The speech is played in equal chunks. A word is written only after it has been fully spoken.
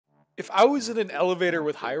If I was in an elevator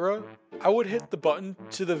with Hyra, I would hit the button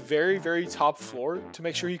to the very, very top floor to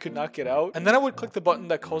make sure he could not get out. And then I would click the button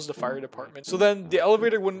that calls the fire department. So then the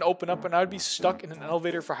elevator wouldn't open up and I would be stuck in an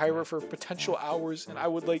elevator for Hyra for potential hours. And I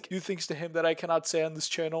would like do things to him that I cannot say on this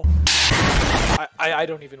channel. I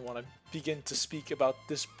don't even want to begin to speak about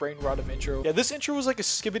this brain rot of intro. Yeah, this intro was like a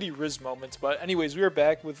skibbity riz moment. But anyways, we are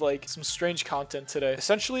back with like some strange content today.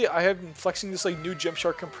 Essentially, I have been flexing this like new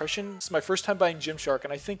Gymshark compression. It's my first time buying Gymshark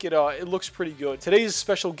and I think it looks pretty good. Today's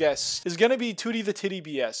special guest is gonna be Toodyxz the Titty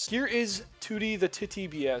BS. Here is Toodyxz the Titty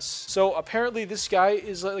BS. So apparently this guy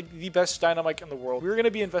is like the best Dynamike in the world. We're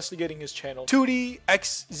gonna be investigating his channel.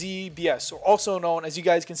 Toodyxz BS, or also known, as you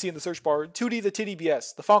guys can see in the search bar, Toodyxz the Titty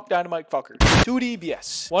BS, the funk Dynamike fucker. Toodyxz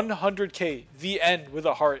BS. 100K, the end with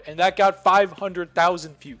a heart, and that got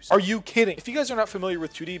 500,000 views. Are you kidding? If you guys are not familiar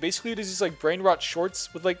with Toodyxz, basically it is these like brain rot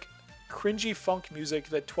shorts with like cringy funk music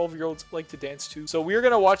that 12-year-olds like to dance to. So we're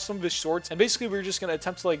gonna watch some of his shorts, and basically we're just gonna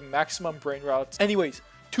attempt to like maximum brain rots. Anyways,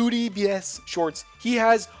 Toodyxz BS shorts. He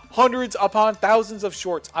has hundreds upon thousands of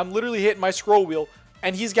shorts. I'm literally hitting my scroll wheel,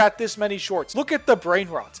 and he's got this many shorts. Look at the brain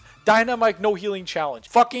rots. Dynamike no healing challenge.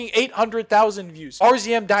 Fucking 800,000 views.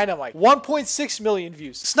 RZM Dynamike. 1.6 million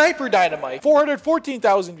views. Sniper Dynamike.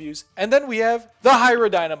 414,000 views. And then we have the Hyra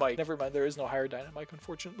Dynamike. Never mind, there is no Hyra Dynamike,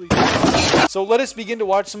 unfortunately. So let us begin to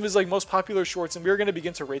watch some of his like most popular shorts, and we're going to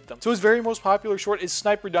begin to rate them. So his very most popular short is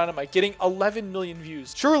Sniper Dynamike, getting 11 million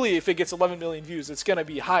views. Surely if it gets 11 million views, it's going to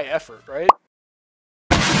be high effort, right?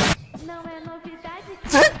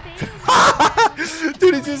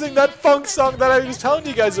 Dude, he's using that funk song that I was telling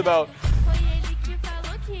you guys about.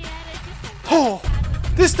 Oh,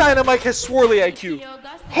 this Dynamike has swirly IQ.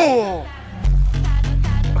 Oh.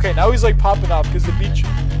 Okay, now he's like popping off because the beach.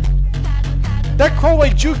 That crow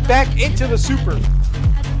like juked back into the super.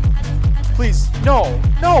 Please, no,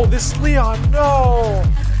 no, this Leon, no.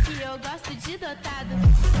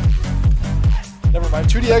 Never mind.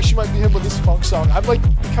 Toodyxz actually might be him with this funk song. I'm like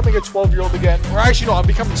becoming a 12-year-old again. Or actually, no, I'm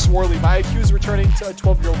becoming swirly. My IQ is returning to a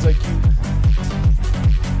 12-year-old's IQ.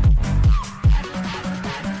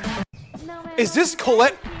 Is this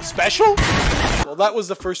Colette special? Well, that was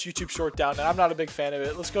the first YouTube short down, and I'm not a big fan of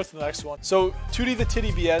it. Let's go to the next one. So, Toodyxz the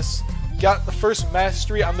Titty BS got the first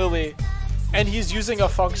mastery on Lily, and he's using a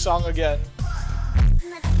funk song again.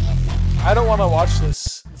 I don't want to watch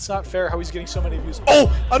this. It's not fair how he's getting so many views.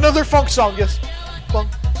 Oh, another funk song, yes.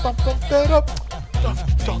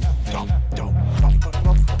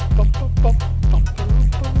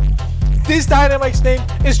 This Dynamike's name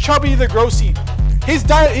is Chubby the Grossy. His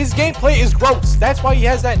gameplay is gross. That's why he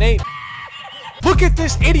has that name. Look at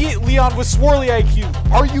this idiot Leon with swirly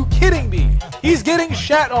IQ. Are you kidding me? He's getting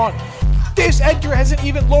shat on. This Edgar has an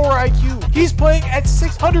even lower IQ. He's playing at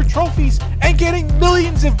 600 trophies and getting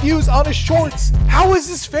millions of views on his shorts. How is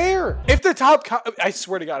this fair? If the top, I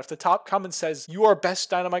swear to God, if the top comment says you are best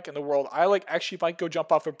Dynamike in the world, I like actually might go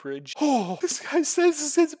jump off a bridge. Oh, this guy says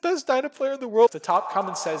this is best Dyna player in the world. If the top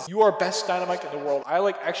comment says you are best Dynamike in the world, I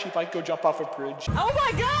like actually might go jump off a bridge. Oh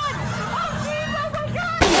my God! Oh jeez! Oh my God!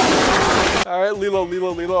 Alright,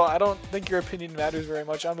 Lilo, I don't think your opinion matters very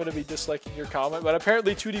much. I'm gonna be disliking your comment, but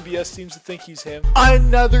apparently Toodyxz BS seems to think he's him.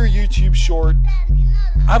 Another YouTube short.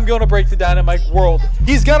 I'm gonna break the Dynamike world.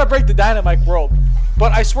 He's gonna break the Dynamike world.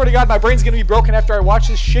 But I swear to God, my brain's gonna be broken after I watch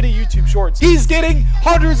this shitty YouTube shorts. He's getting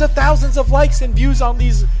hundreds of thousands of likes and views on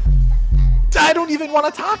these. I don't even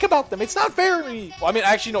want to talk about them. It's not fair to me. Well, I mean,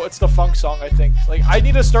 actually, no, it's the funk song, I think. Like, I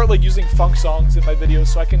need to start, like, using funk songs in my videos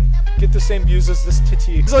so I can get the same views as this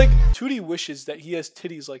titty. It's like, Toodyxz wishes that he has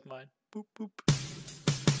titties like mine. Boop, boop.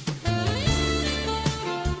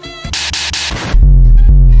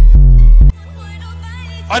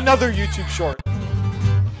 Another YouTube short.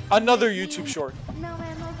 Another YouTube short.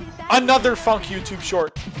 Another funk YouTube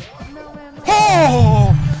short.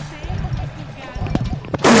 Oh!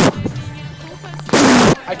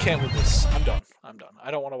 I can't with this. I'm done. I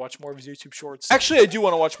don't want to watch more of his YouTube shorts. Actually, I do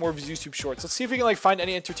want to watch more of his YouTube shorts. Let's see if we can like find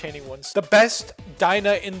any entertaining ones. The best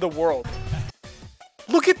Dyna in the world.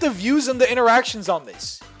 Look at the views and the interactions on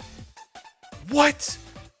this. What?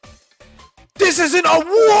 This isn't a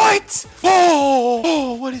what?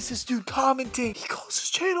 Oh, what is this dude commenting? He calls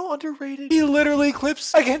his channel underrated. He literally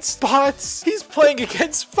clips against bots. He's playing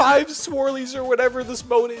against 5 swirlies or whatever this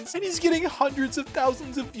mode is. And he's getting hundreds of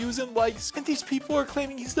thousands of views and likes. And these people are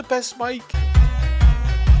claiming he's the best mic.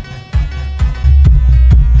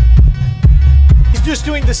 He's just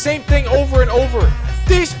doing the same thing over and over.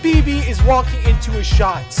 This BB is walking into his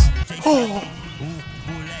shots. Oh,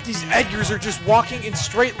 these Edgars are just walking in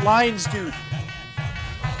straight lines, dude.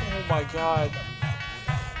 Oh my God.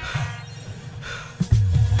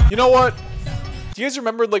 You know what? Do you guys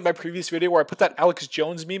remember like my previous video where I put that Alex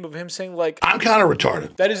Jones meme of him saying like, I'm kind of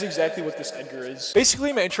retarded? That is exactly what this Edgar is.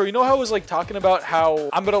 Basically, in my intro, you know how I was like talking about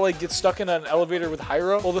how I'm gonna like get stuck in an elevator with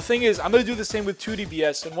Hyra? Well, the thing is, I'm gonna do the same with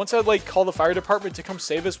Toodyxz, and once I like call the fire department to come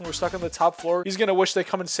save us when we're stuck on the top floor, he's gonna wish they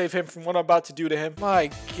come and save him from what I'm about to do to him.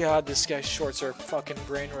 My god, this guy's shorts are fucking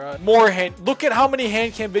brain rot. More hand. Look at how many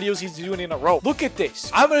hand cam videos he's doing in a row. Look at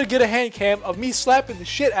this. I'm gonna get a hand cam of me slapping the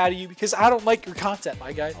shit out of you because I don't like your content,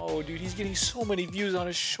 my guy. Oh, dude, he's getting so many views on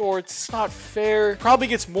his shorts. It's not fair. Probably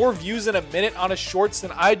gets more views in a minute on his shorts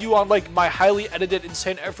than I do on like my highly edited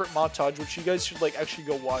insane effort montage, which you guys should like actually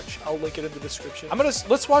go watch. I'll link it in the description.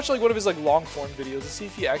 Let's watch like one of his like long form videos and see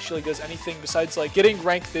if he actually does anything besides like getting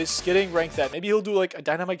rank this, getting rank that. Maybe he'll do like a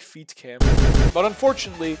Dynamike feet cam. But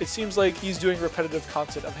unfortunately, it seems like he's doing repetitive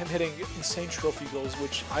content of him hitting insane trophy goals,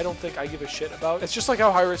 which I don't think I give a shit about. It's just like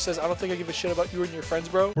how Hyra says, I don't think I give a shit about you and your friends,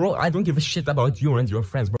 bro. Bro, I don't give a shit about you and your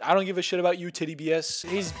friends, bro. I don't give a shit about you, Titty.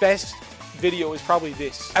 His best video is probably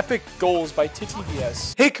this. Epic goals by Titty.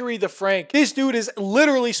 Hickory the Frank. This dude is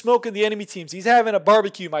literally smoking the enemy teams. He's having a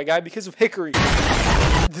barbecue, my guy, because of Hickory.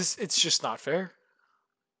 It's just not fair.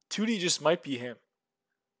 Tooty just might be him.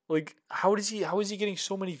 Like, how is he getting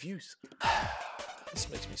so many views? This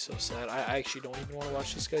makes me so sad. I actually don't even want to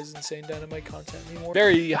watch this guy's insane Dynamite content anymore.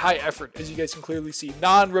 Very high effort, as you guys can clearly see.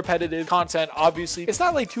 Non-repetitive content, obviously. It's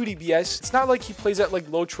not like Toodyxz. It's not like he plays at like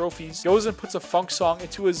low trophies. He goes and puts a funk song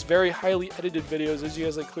into his very highly edited videos, as you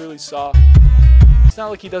guys like clearly saw. It's not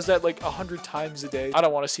like he does that like 100 times a day. I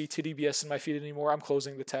don't want to see Toodyxz in my feed anymore. I'm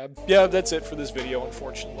closing the tab. Yeah, that's it for this video,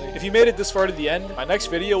 unfortunately. If you made it this far to the end, my next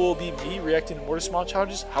video will be me reacting to Mortis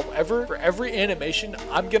montages. However, for every animation,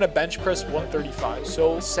 I'm gonna bench press 135.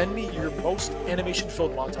 So send me your most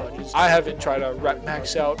animation-filled montages. I haven't tried to rep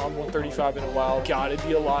max out on 135 in a while. God, it'd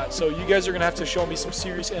be a lot. So you guys are gonna have to show me some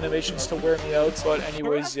serious animations to wear me out. But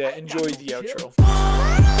anyways, yeah, enjoy the outro.